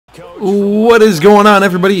What is going on,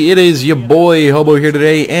 everybody? It is your boy Hobo here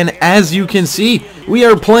today, and as you can see, we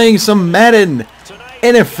are playing some Madden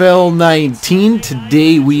NFL 19.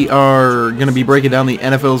 Today we are going to be breaking down the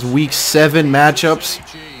NFL's Week 7 matchups,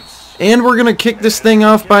 and we're going to kick this thing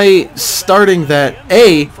off by starting that.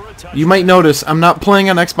 You might notice I'm not playing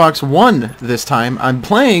on Xbox One this time. I'm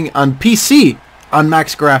playing on PC on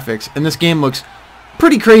max graphics, and this game looks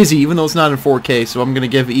pretty crazy even though it's not in 4K, so I'm going to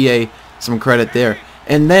give EA some credit there.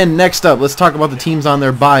 And then next up, let's talk about the teams on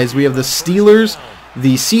their buys. We have the Steelers,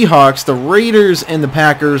 the Seahawks, the Raiders, and the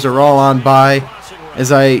Packers are all on bye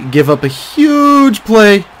as I give up a huge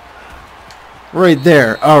play right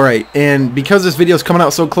there. Alright, and because this video is coming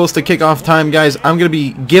out so close to kickoff time, guys, I'm going to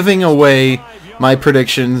be giving away my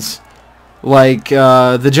predictions like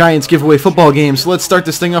the Giants giveaway football game. So let's start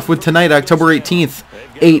this thing off with tonight, October 18th,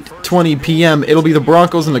 8:20 p.m. It'll be the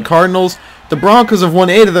Broncos and the Cardinals. The Broncos have won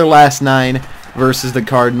 8 of their last 9 versus the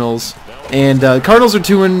Cardinals, and the Cardinals are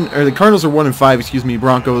 1-5. Excuse me.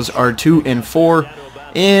 Broncos are 2-4,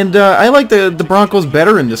 and I like the Broncos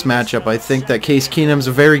better in this matchup. I think that Case Keenum's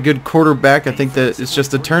a very good quarterback. I think that it's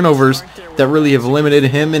just the turnovers that really have limited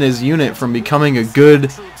him and his unit from becoming a good,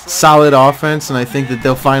 solid offense, and I think that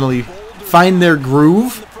they'll finally find their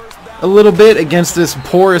groove a little bit against this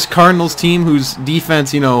porous Cardinals team whose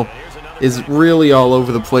defense, is really all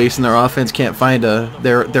over the place, and their offense can't find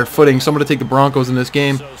their footing. So I'm going to take the Broncos in this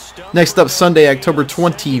game. Next up, Sunday, October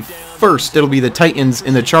 21st, it'll be the Titans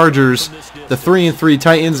and the Chargers. The 3-3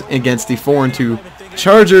 Titans against the 4-2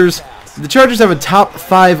 Chargers. The Chargers have a top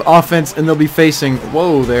 5 offense, and they'll be facing,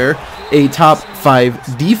 a top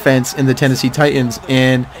 5 defense in the Tennessee Titans.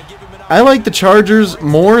 And I like the Chargers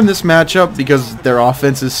more in this matchup because their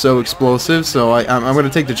offense is so explosive. So I'm going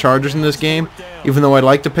to take the Chargers in this game, even though I'd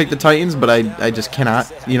like to pick the Titans, but I just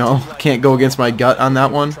cannot, can't go against my gut on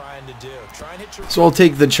that one. So I'll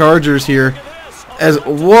take the Chargers here.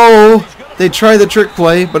 They try the trick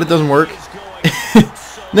play, but it doesn't work.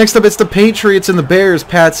 Next up, it's the Patriots and the Bears.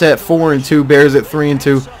 Pats at 4-2, Bears at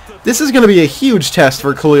 3-2. This is going to be a huge test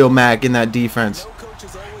for Khalil Mack in that defense.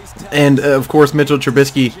 And, of course, Mitchell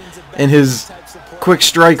Trubisky and his quick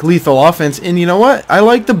strike lethal offense. And you know what? I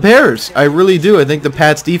like the Bears. I really do. I think the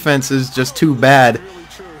Pats defense is just too bad.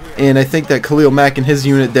 And I think that Khalil Mack and his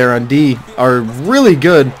unit there on D are really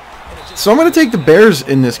good. So I'm going to take the Bears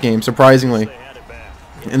in this game, surprisingly.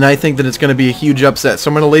 And I think that it's going to be a huge upset. So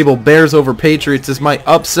I'm going to label Bears over Patriots as my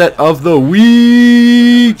upset of the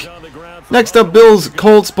week. Next up, Bills,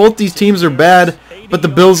 Colts. Both these teams are bad, but the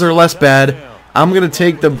Bills are less bad. I'm going to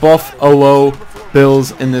take the Buffalo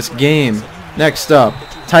Bills in this game. Next up,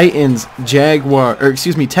 Texans, Jaguars,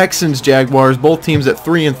 both teams at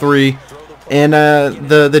 3-3, and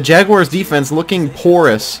the Jaguars defense looking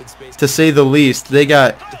porous, to say the least. They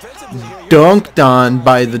got dunked on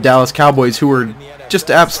by the Dallas Cowboys, who are just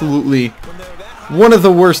absolutely one of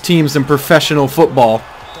the worst teams in professional football,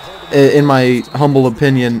 in my humble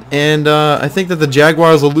opinion. And I think that the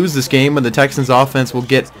Jaguars will lose this game, and the Texans offense will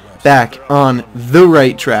get back on the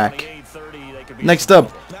right track. Next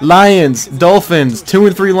up, Lions, Dolphins,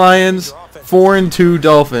 2-3 Lions, 4-2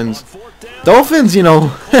 Dolphins. Dolphins, I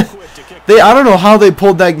don't know how they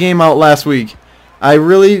pulled that game out last week. I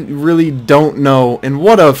really don't know. And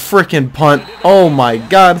what a freaking punt. Oh my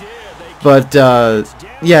god. But,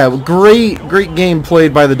 yeah, great game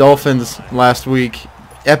played by the Dolphins last week.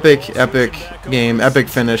 Epic game, epic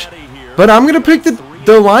finish. But I'm going to pick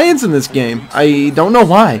the Lions in this game. I don't know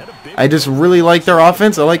why. I just really like their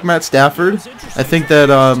offense. I like Matt Stafford. I think that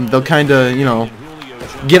they'll kind of,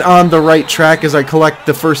 get on the right track as I collect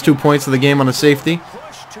the first 2 points of the game on a safety.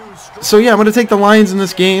 So yeah, I'm going to take the Lions in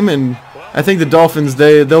this game, and I think the Dolphins,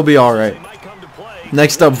 they'll be all right.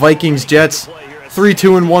 Next up, Vikings, Jets.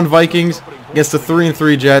 3-2-1 Vikings against the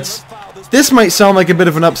 3-3 Jets. This might sound like a bit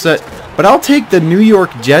of an upset, but I'll take the New York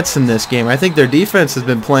Jets in this game. I think their defense has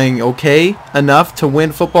been playing okay enough to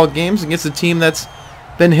win football games against a team that's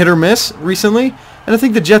been hit or miss recently, and I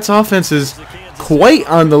think the Jets offense is quite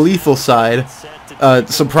on the lethal side.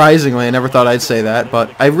 Surprisingly, I never thought I'd say that,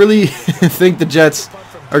 but I really think the Jets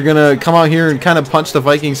are going to come out here and kind of punch the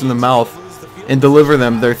Vikings in the mouth and deliver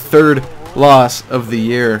them their 3rd loss of the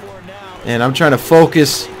year. And I'm trying to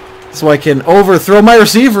focus so I can overthrow my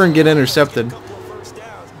receiver and get intercepted.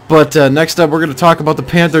 But next up, we're going to talk about the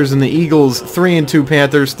Panthers and the Eagles. 3-2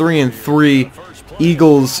 Panthers, 3-3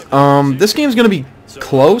 Eagles. This game's going to be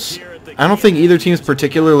close. I don't think either team's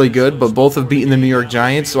particularly good, but both have beaten the New York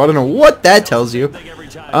Giants, so I don't know what that tells you.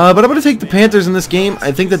 But I'm going to take the Panthers in this game.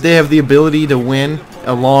 I think that they have the ability to win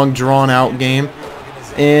a long, drawn-out game.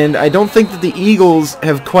 And I don't think that the Eagles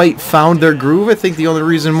have quite found their groove. I think the only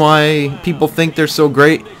reason why people think they're so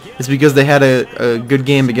great it's because they had a good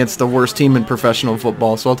game against the worst team in professional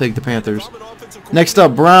football, so I'll take the Panthers. Next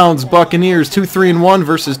up, Browns, Buccaneers, 2-3-1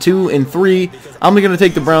 versus 2-3. I'm going to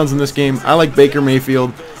take the Browns in this game. I like Baker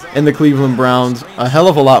Mayfield and the Cleveland Browns a hell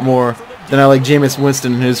of a lot more than I like Jameis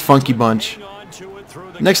Winston and his funky bunch.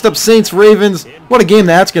 Next up, Saints, Ravens. What a game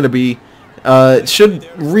that's going to be. It should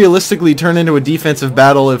realistically turn into a defensive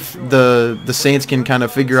battle if the Saints can kind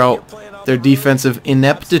of figure out their defensive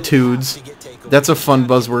ineptitudes. That's a fun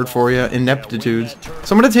buzzword for you, ineptitudes.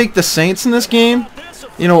 So I'm going to take the Saints in this game.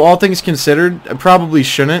 You know, all things considered, I probably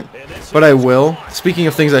shouldn't, but I will. Speaking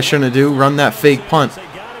of things I shouldn't do, run that fake punt.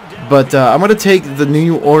 But I'm going to take the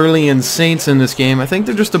New Orleans Saints in this game. I think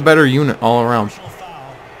they're just a better unit all around.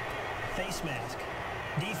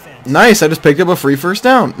 Nice, I just picked up a free first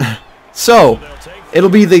down. So, it'll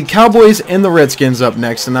be the Cowboys and the Redskins up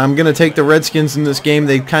next, and I'm going to take the Redskins in this game.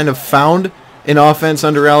 They kind of found an offense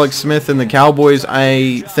under Alex Smith, and the Cowboys,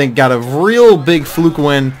 I think, got a real big fluke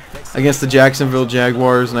win against the Jacksonville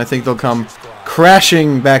Jaguars, and I think they'll come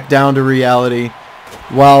crashing back down to reality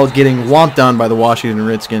while getting whomped on by the Washington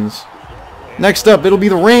Redskins. Next up, it'll be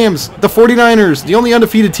the Rams, the 49ers, the only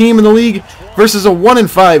undefeated team in the league, versus a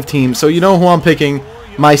 1-5 team. So you know who I'm picking.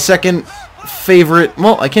 My second favorite,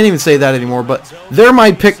 well, I can't even say that anymore, but they're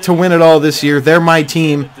my pick to win it all this year. They're my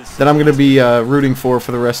team that I'm going to be rooting for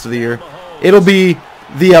the rest of the year. It'll be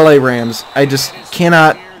the LA Rams. I just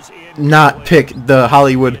cannot not pick the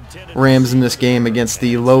Hollywood Rams in this game against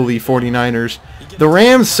the lowly 49ers. The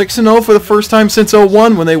Rams 6-0 for the first time since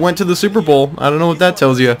 2001 when they went to the Super Bowl. I don't know what that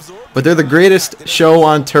tells you, but they're the greatest show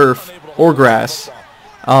on turf or grass.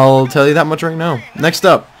 I'll tell you that much right now. Next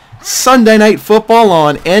up, Sunday Night Football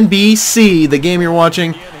on NBC, the game you're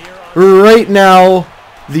watching right now.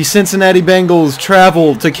 The Cincinnati Bengals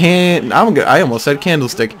travel to I almost said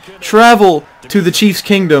Candlestick. Travel to the Chiefs'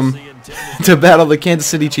 Kingdom to battle the Kansas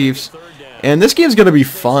City Chiefs. And this game's going to be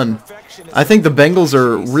fun. I think the Bengals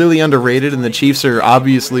are really underrated, and the Chiefs are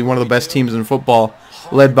obviously one of the best teams in football,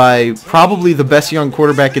 led by probably the best young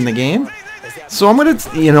quarterback in the game. So I'm going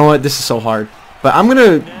to, you know what, this is so hard. But I'm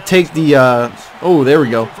going to take the, oh, there we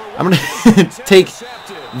go. I'm going to take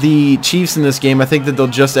the Chiefs in this game. I think that they'll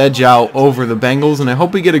just edge out over the Bengals, and I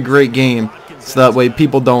hope we get a great game so that way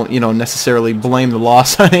people don't, you know, necessarily blame the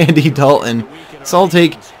loss on Andy Dalton. So I'll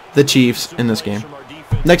take the Chiefs in this game.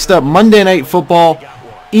 Next up, Monday Night Football,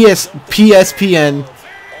 ESPN,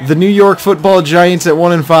 the New York Football Giants at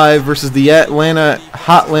 1-5 versus the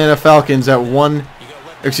Hotlanta Falcons at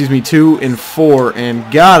 2-4,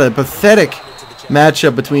 and got a pathetic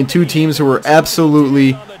matchup between two teams who were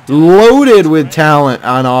absolutely loaded with talent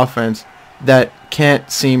on offense that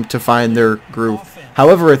can't seem to find their groove.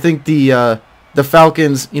 However, I think the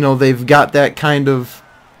Falcons, you know, they've got that kind of,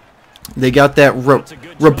 they got that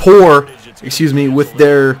rapport, with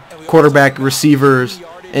their quarterback receivers,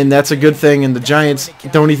 and that's a good thing. And the Giants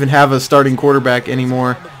don't even have a starting quarterback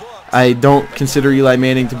anymore. I don't consider Eli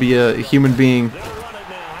Manning to be a human being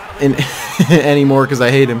anymore because I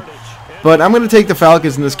hate him. But I'm going to take the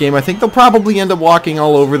Falcons in this game. I think they'll probably end up walking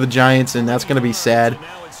all over the Giants, and that's going to be sad.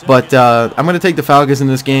 But I'm going to take the Falcons in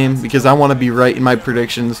this game because I want to be right in my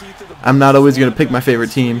predictions. I'm not always going to pick my favorite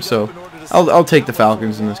team, so I'll take the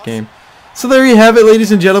Falcons in this game. So there you have it,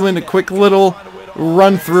 ladies and gentlemen, a quick little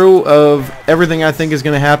run-through of everything I think is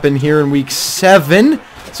going to happen here in Week 7.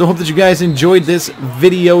 So I hope that you guys enjoyed this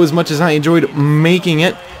video as much as I enjoyed making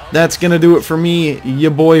it. That's going to do it for me,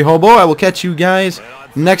 your boy Hobo. I will catch you guys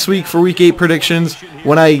next week for Week 8 predictions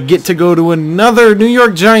when I get to go to another New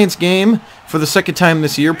York Giants game for the second time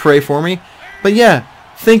this year. Pray for me. But yeah,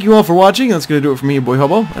 thank you all for watching. That's going to do it for me, your boy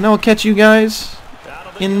Hobo. And I will catch you guys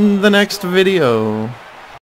in the next video.